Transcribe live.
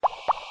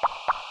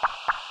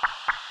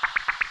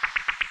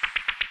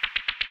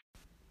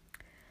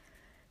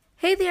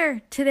Hey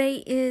there,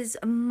 today is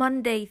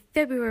Monday,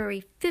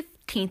 February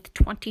 15th,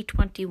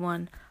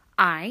 2021.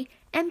 I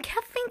am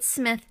Kathleen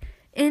Smith,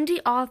 indie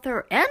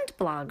author and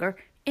blogger,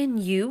 and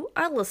you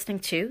are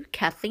listening to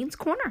Kathleen's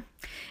Corner.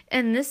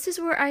 And this is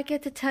where I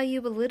get to tell you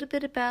a little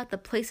bit about the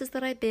places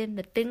that I've been,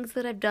 the things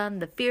that I've done,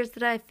 the fears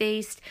that I've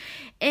faced,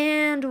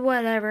 and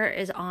whatever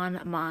is on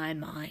my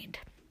mind.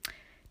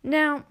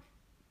 Now,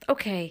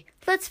 okay,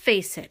 let's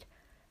face it,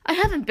 I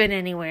haven't been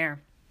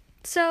anywhere,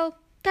 so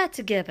that's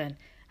a given.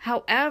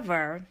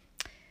 However,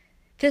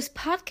 this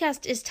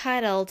podcast is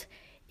titled,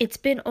 It's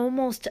Been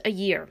Almost a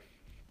Year,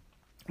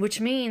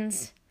 which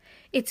means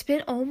it's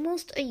been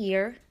almost a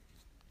year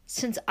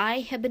since I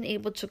have been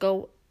able to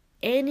go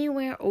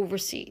anywhere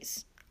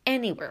overseas,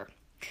 anywhere.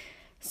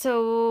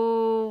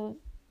 So,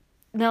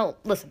 now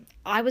listen,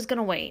 I was going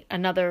to wait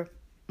another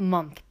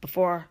month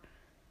before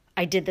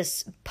I did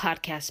this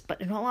podcast,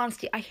 but in all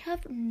honesty, I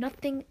have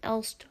nothing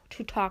else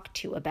to talk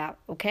to you about,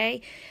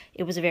 okay?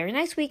 It was a very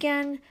nice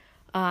weekend.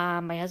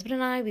 My husband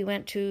and I, we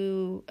went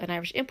to an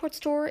Irish import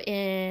store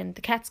in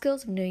the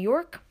Catskills of New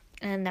York,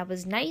 and that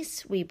was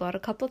nice. We bought a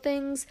couple of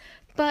things,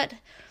 but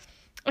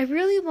I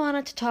really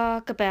wanted to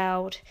talk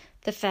about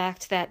the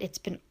fact that it's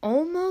been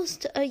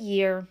almost a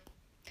year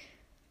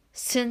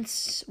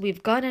since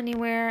we've gone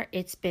anywhere.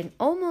 It's been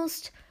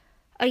almost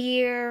a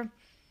year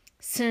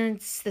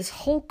since this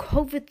whole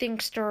COVID thing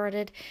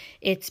started.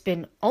 It's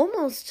been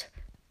almost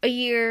a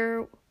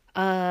year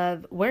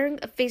of wearing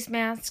a face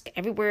mask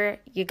everywhere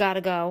you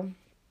gotta go.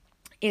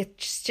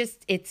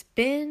 It's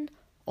been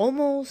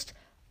almost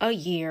a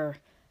year.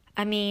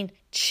 I mean,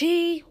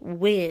 gee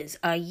whiz,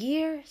 a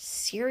year?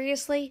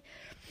 Seriously?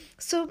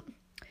 So,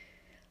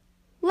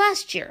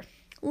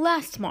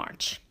 last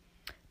March,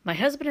 my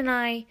husband and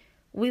I,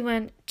 we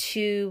went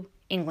to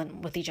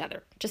England with each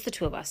other, just the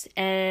two of us,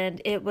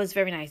 and it was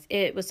very nice.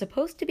 It was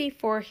supposed to be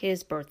for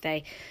his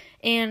birthday,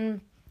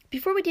 and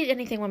before we did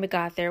anything when we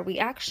got there, we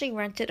actually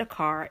rented a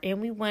car, and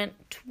we went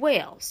to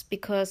Wales,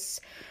 because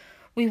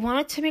we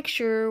wanted to make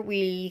sure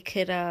we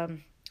could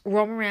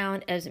roam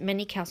around as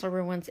many castle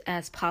ruins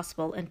as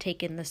possible and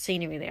take in the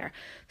scenery there.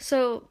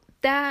 So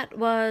that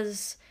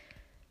was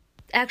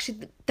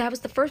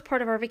the first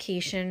part of our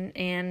vacation,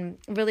 and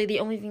really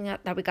the only thing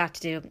that we got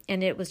to do,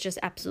 and it was just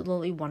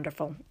absolutely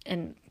wonderful.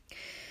 And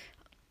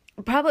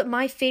probably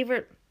my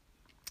favorite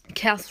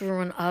castle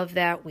ruin of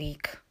that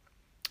week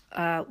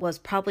was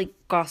probably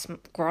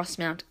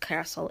Grosmont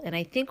Castle, and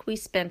I think we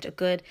spent a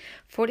good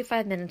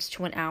 45 minutes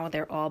to an hour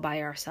there all by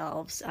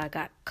ourselves. I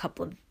got a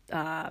couple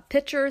of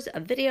pictures, a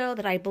video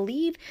that I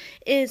believe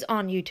is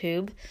on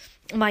YouTube,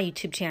 my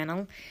YouTube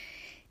channel,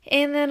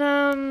 and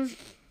then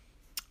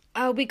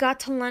we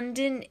got to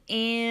London,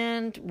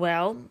 and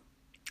well,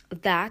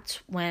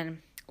 that's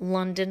when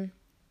London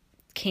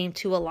came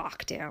to a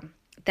lockdown.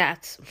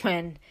 That's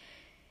when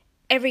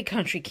every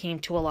country came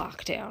to a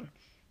lockdown.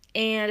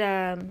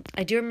 And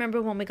I do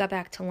remember when we got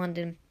back to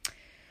London,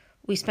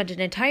 we spent an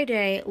entire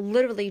day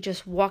literally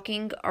just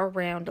walking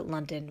around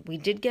London. We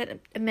did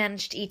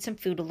manage to eat some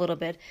food a little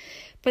bit,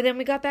 but then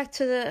we got back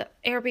to the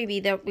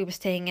Airbnb that we were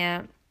staying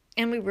at,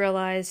 and we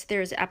realized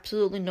there's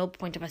absolutely no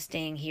point of us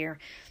staying here.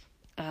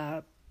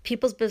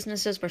 People's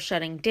businesses were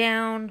shutting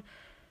down.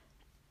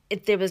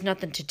 If there was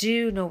nothing to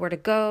do, nowhere to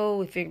go,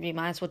 we figured we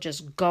might as well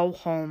just go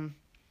home.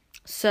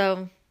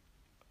 So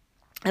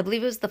I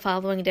believe it was the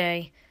following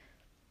day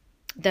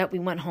that we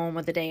went home,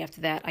 or the day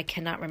after that, I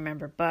cannot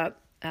remember, but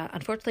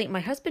unfortunately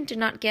my husband did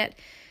not get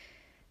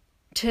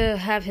to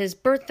have his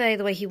birthday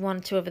the way he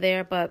wanted to over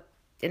there, but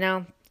it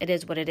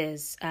is what it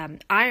is.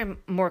 I am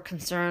more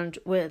concerned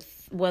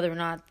with whether or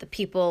not the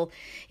people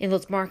in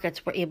those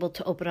markets were able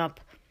to open up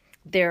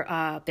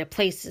their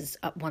places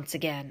up once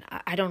again.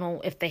 I don't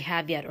know if they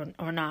have yet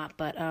or not,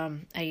 but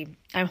I'm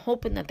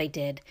hoping that they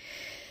did.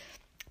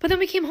 But then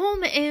we came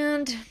home,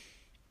 and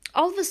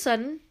all of a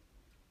sudden,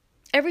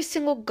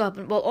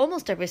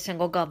 almost every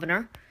single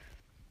governor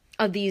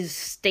of these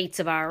states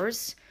of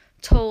ours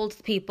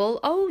told people,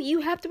 oh, you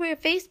have to wear a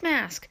face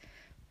mask.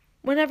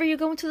 Whenever you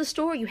go into the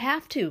store, you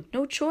have to.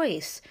 No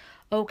choice.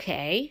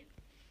 Okay.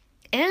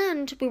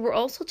 And we were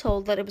also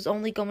told that it was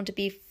only going to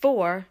be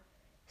for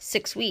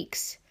 6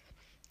 weeks.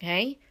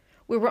 Okay?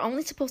 We were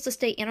only supposed to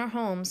stay in our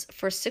homes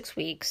for 6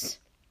 weeks.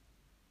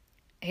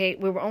 Okay?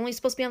 We were only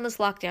supposed to be on this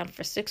lockdown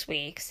for 6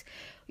 weeks.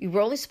 You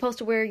were only supposed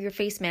to wear your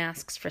face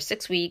masks for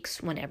 6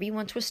 weeks whenever you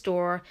went to a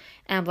store,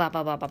 and blah,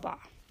 blah, blah, blah, blah.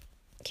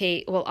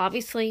 Okay, well,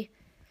 obviously,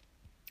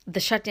 the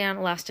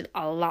shutdown lasted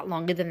a lot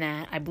longer than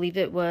that. I believe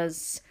it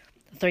was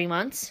 3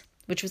 months,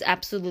 which was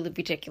absolutely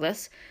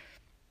ridiculous.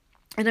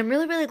 And I'm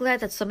really, really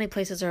glad that so many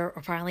places are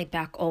finally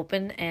back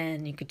open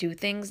and you could do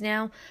things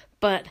now.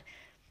 But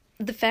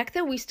the fact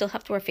that we still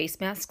have to wear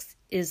face masks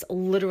is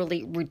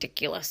literally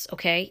ridiculous,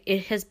 okay?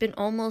 It has been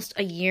almost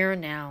a year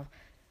now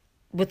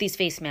with these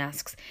face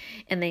masks,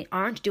 and they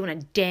aren't doing a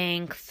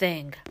dang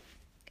thing.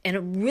 And it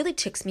really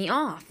ticks me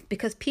off,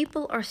 because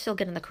people are still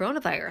getting the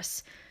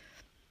coronavirus.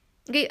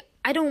 Okay,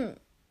 I don't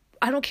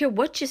care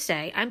what you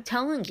say. I'm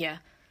telling you,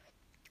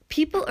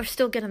 people are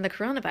still getting the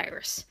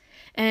coronavirus.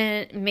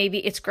 And maybe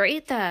it's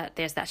great that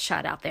there's that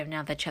shot out there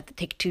now that you have to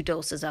take 2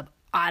 doses of.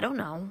 I don't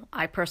know.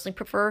 I personally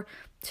prefer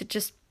to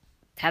just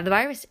have the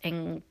virus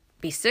and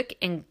be sick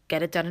and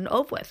get it done and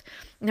over with.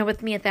 Now,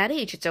 with me at that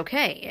age, it's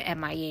okay. At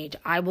my age,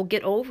 I will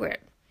get over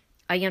it.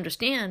 I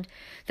understand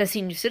that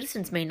senior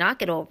citizens may not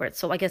get over it,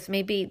 so I guess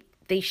maybe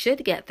they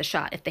should get the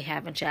shot if they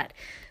haven't yet.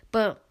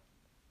 But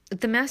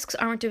the masks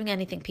aren't doing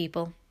anything,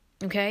 people,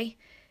 okay?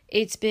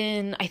 It's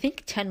been, I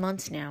think, 10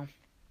 months now,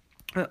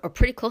 or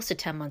pretty close to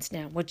 10 months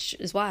now, which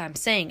is why I'm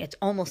saying it's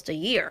almost a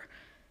year.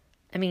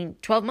 I mean,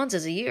 12 months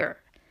is a year.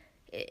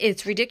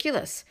 It's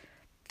ridiculous.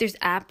 There's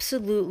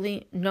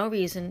absolutely no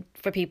reason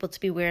for people to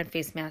be wearing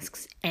face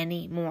masks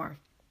anymore.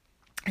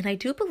 And I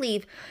do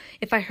believe,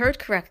 if I heard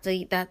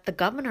correctly, that the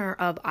governor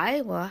of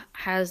Iowa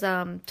has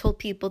told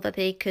people that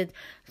they could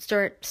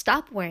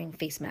stop wearing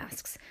face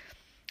masks.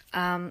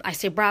 I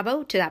say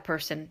bravo to that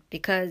person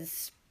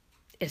because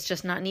it's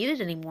just not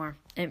needed anymore.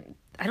 And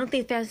I don't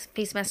think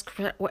face masks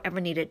were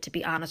ever needed, to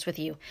be honest with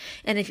you.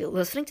 And if you're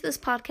listening to this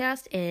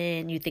podcast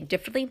and you think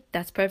differently,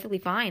 that's perfectly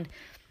fine.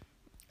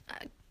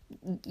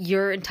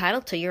 You're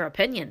entitled to your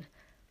opinion.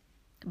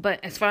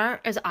 But as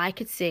far as I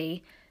could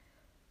see,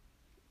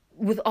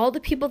 with all the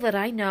people that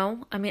I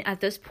know, I mean, at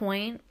this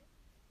point,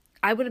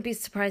 I wouldn't be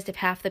surprised if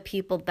half the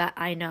people that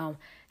I know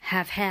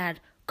have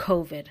had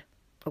COVID,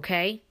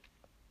 okay?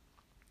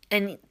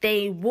 And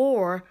they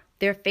wore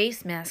their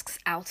face masks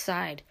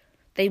outside.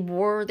 They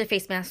wore their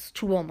face masks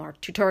to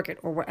Walmart, to Target,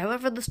 or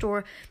wherever the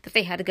store that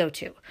they had to go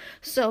to.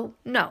 So,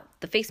 no,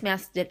 the face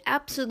masks did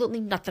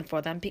absolutely nothing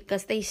for them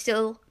because they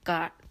still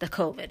got the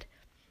COVID.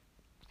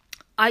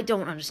 I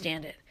don't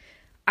understand it.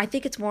 I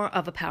think it's more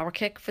of a power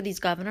kick for these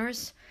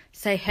governors.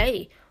 Say,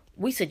 hey,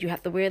 we said you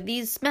have to wear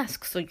these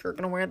masks, so you're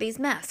going to wear these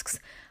masks.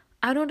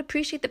 I don't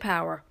appreciate the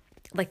power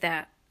like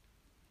that.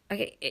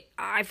 Okay,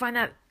 I find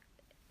that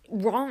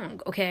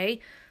wrong, okay?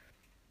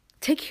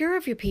 Take care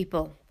of your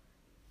people.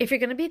 If you're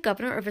going to be a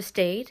governor of a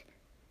state,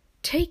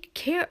 take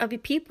care of your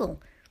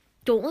people.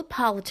 Don't let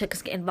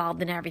politics get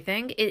involved in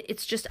everything.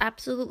 It's just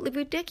absolutely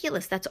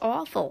ridiculous. That's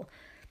awful.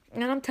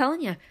 And I'm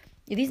telling you,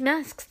 these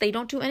masks, they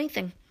don't do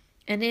anything.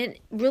 And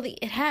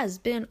it has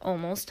been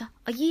almost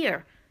a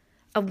year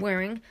of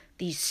wearing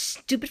these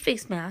stupid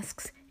face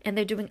masks, and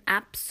they're doing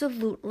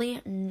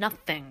absolutely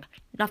nothing.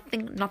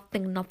 Nothing.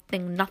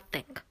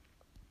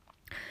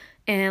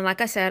 And like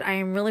I said, I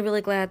am really,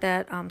 really glad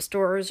that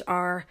stores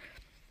are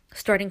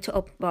starting to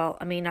open. Well,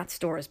 I mean, not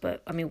stores,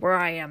 but I mean, where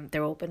I am,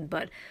 they're open.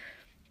 But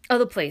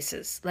other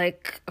places,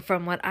 like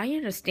from what I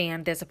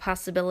understand, there's a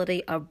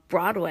possibility of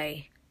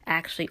Broadway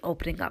actually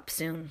opening up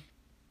soon.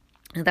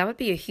 And that would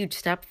be a huge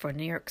step for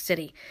New York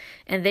City.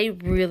 And they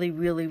really,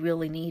 really,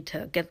 really need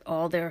to get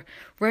all their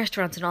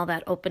restaurants and all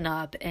that open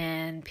up.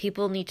 And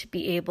people need to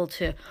be able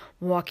to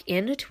walk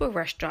into a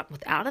restaurant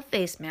without a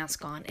face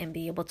mask on and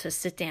be able to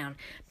sit down.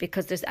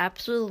 Because there's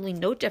absolutely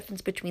no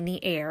difference between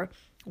the air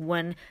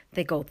when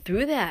they go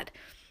through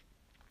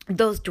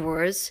those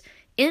doors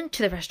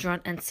into the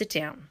restaurant and sit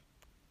down.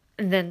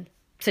 And then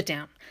sit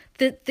down.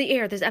 The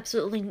air, there's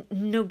absolutely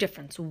no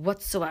difference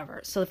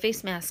whatsoever. So the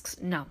face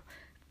masks, no.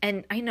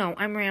 And I know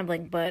I'm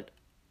rambling, but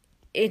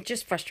it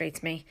just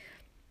frustrates me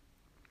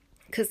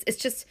because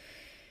it's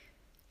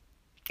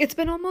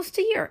been almost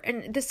a year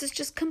and this is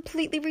just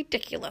completely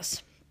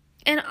ridiculous.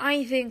 And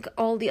I think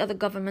all the other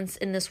governments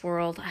in this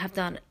world have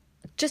done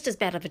just as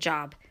bad of a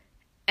job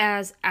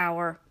as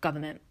our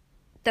government.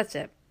 That's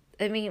it.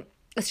 I mean,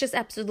 it's just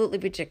absolutely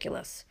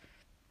ridiculous.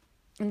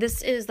 And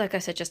this is, like I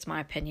said, just my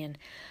opinion.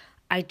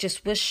 I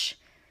just wish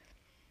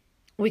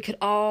we could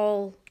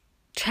all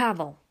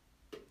travel.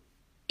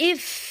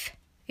 If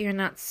you're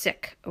not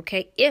sick,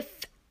 okay?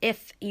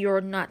 If you're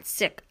not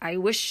sick, I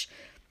wish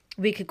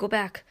we could go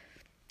back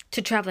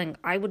to traveling.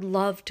 I would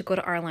love to go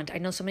to Ireland. I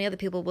know so many other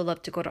people would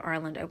love to go to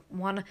Ireland. I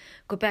want to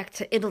go back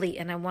to Italy,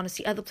 and I want to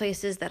see other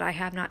places that I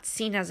have not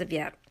seen as of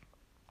yet.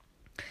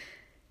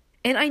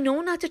 And I know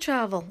not to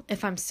travel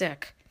if I'm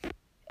sick.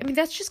 I mean,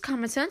 that's just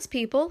common sense,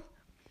 people.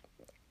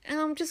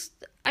 And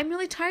I'm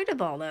really tired of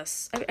all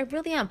this. I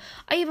really am.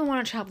 I even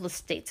want to travel the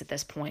States at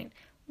this point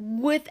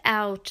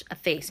without a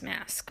face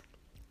mask,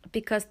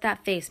 because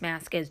that face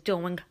mask is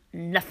doing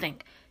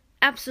nothing.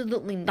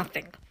 Absolutely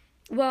nothing.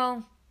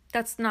 Well,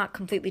 that's not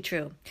completely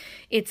true.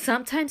 It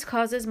sometimes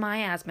causes my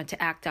asthma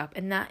to act up,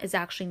 and that is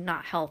actually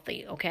not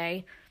healthy,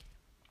 okay?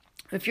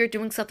 If you're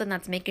doing something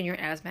that's making your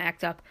asthma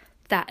act up,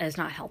 that is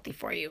not healthy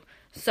for you.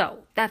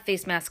 So, that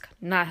face mask,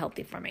 not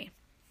healthy for me.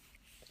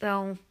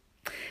 So,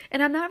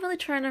 and I'm not really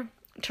trying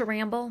to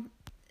ramble.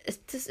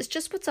 It's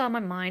just what's on my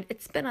mind.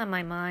 It's been on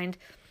my mind.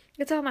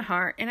 It's on my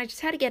heart, and I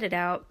just had to get it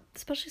out,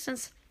 especially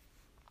since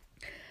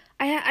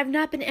I've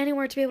not been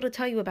anywhere to be able to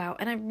tell you about,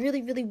 and I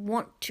really, really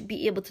want to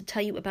be able to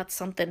tell you about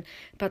something,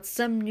 about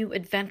some new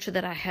adventure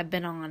that I have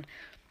been on.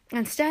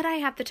 Instead, I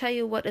have to tell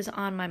you what is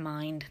on my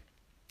mind.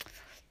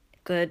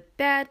 Good,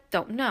 bad,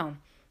 don't know.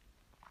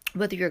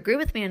 Whether you agree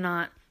with me or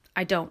not,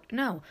 I don't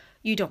know.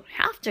 You don't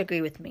have to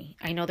agree with me.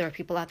 I know there are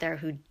people out there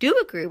who do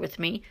agree with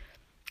me,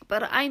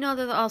 but I know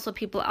there are also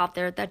people out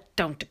there that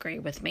don't agree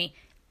with me.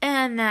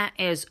 And that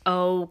is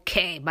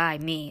okay by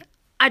me.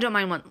 I don't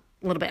mind one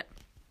little bit.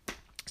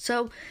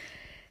 So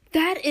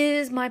that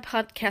is my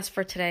podcast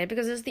for today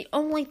because it's the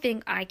only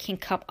thing I can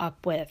come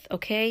up with,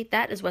 okay?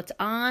 That is what's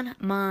on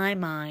my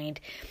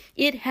mind.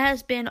 It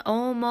has been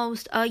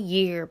almost a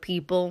year,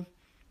 people.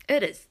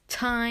 It is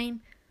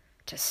time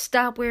to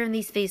stop wearing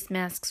these face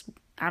masks.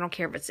 I don't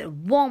care if it's at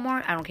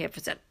Walmart. I don't care if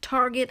it's at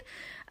Target.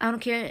 I don't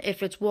care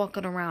if it's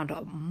walking around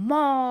a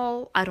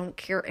mall. I don't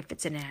care if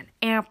it's in an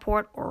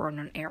airport or on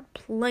an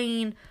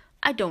airplane.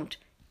 I don't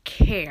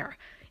care.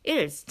 It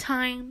is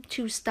time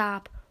to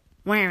stop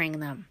wearing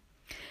them.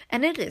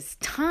 And it is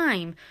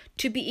time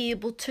to be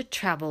able to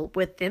travel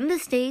within the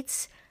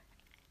states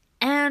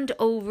and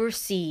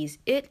overseas.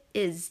 It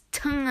is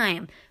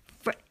time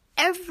for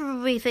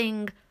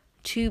everything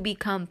to be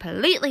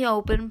completely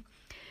open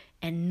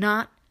and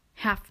not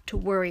have to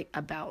worry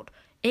about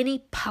any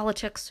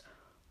politics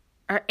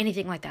or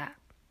anything like that.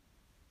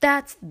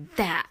 That's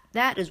that.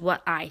 That is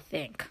what I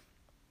think.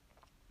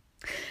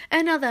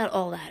 And now that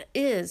all that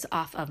is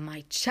off of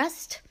my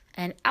chest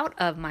and out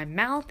of my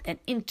mouth and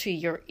into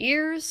your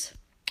ears,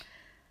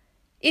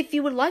 if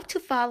you would like to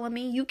follow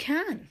me, you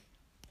can.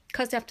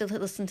 Because after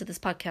listen to this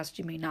podcast,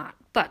 you may not.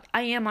 But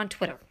I am on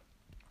Twitter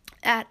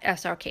at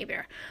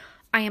SRKBear.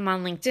 I am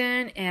on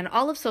LinkedIn and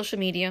all of social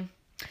media.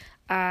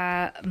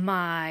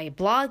 My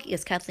blog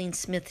is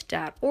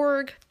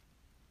KathleenSmith.org.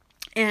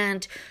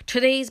 And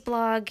today's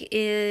blog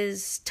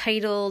is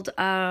titled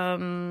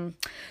The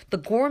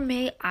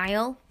Gourmet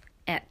Aisle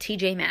at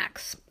TJ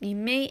Maxx. You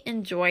may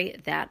enjoy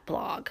that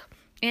blog.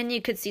 And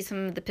you could see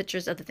some of the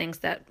pictures of the things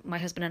that my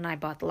husband and I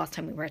bought the last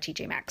time we were at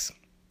TJ Maxx.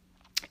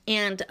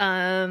 And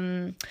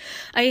I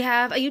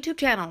have a YouTube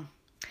channel,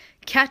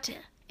 Kat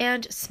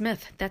and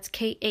Smith. That's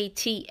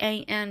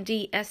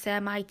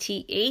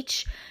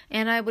KATANDSMITH.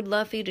 And I would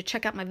love for you to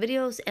check out my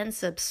videos and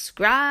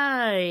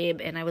subscribe.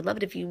 And I would love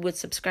it if you would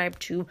subscribe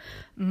to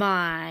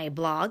my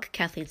blog,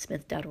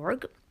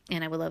 KathleenSmith.org.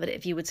 And I would love it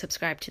if you would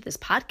subscribe to this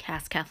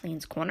podcast,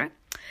 Kathleen's Corner.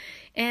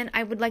 And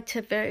I would like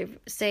to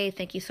say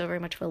thank you so very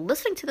much for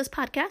listening to this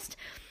podcast.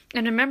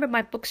 And remember,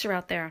 my books are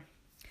out there.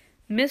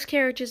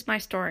 Miscarriage is my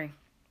story.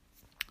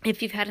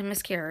 If you've had a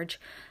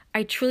miscarriage,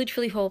 I truly,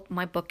 truly hope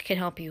my book can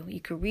help you. You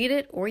can read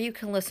it or you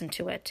can listen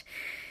to it.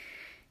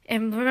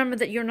 And remember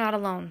that you're not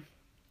alone.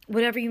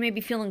 Whatever you may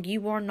be feeling,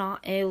 you are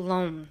not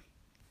alone.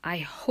 I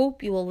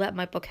hope you will let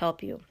my book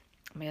help you.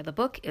 My other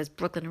book is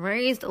Brooklyn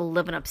Raised,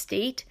 Living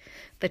Upstate.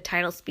 The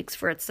title speaks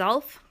for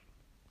itself.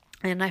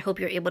 And I hope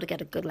you're able to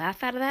get a good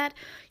laugh out of that.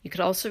 You could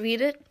also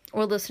read it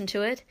or listen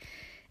to it.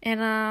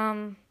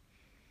 And,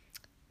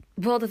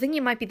 well, the thing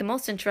you might be the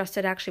most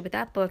interested actually with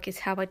that book is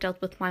how I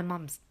dealt with my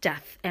mom's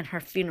death and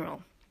her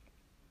funeral.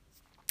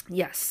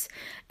 Yes.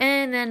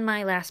 And then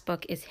my last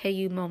book is Hey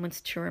You Moments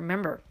to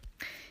Remember.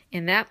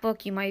 In that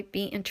book, you might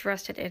be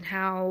interested in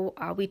how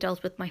we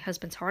dealt with my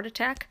husband's heart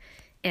attack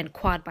and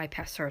quad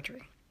bypass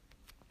surgery.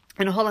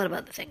 And a whole lot of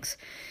other things.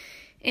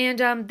 And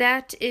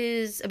that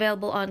is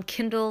available on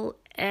Kindle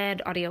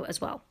and audio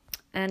as well.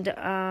 And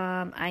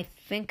I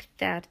think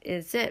that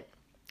is it.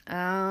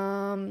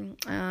 I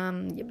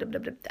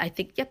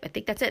think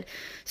that's it.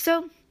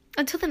 So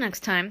until the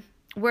next time,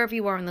 wherever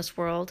you are in this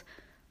world,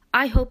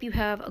 I hope you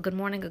have a good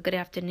morning, a good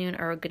afternoon,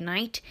 or a good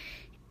night.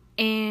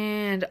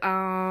 And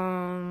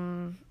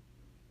I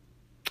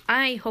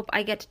hope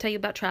I get to tell you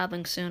about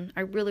traveling soon.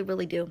 I really,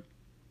 really do.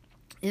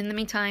 In the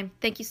meantime,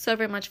 thank you so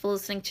very much for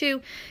listening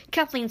to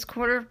Kathleen's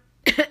Corner.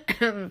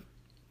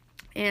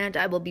 And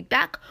I will be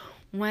back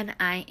when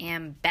I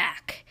am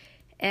back.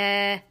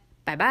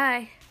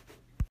 Bye-bye.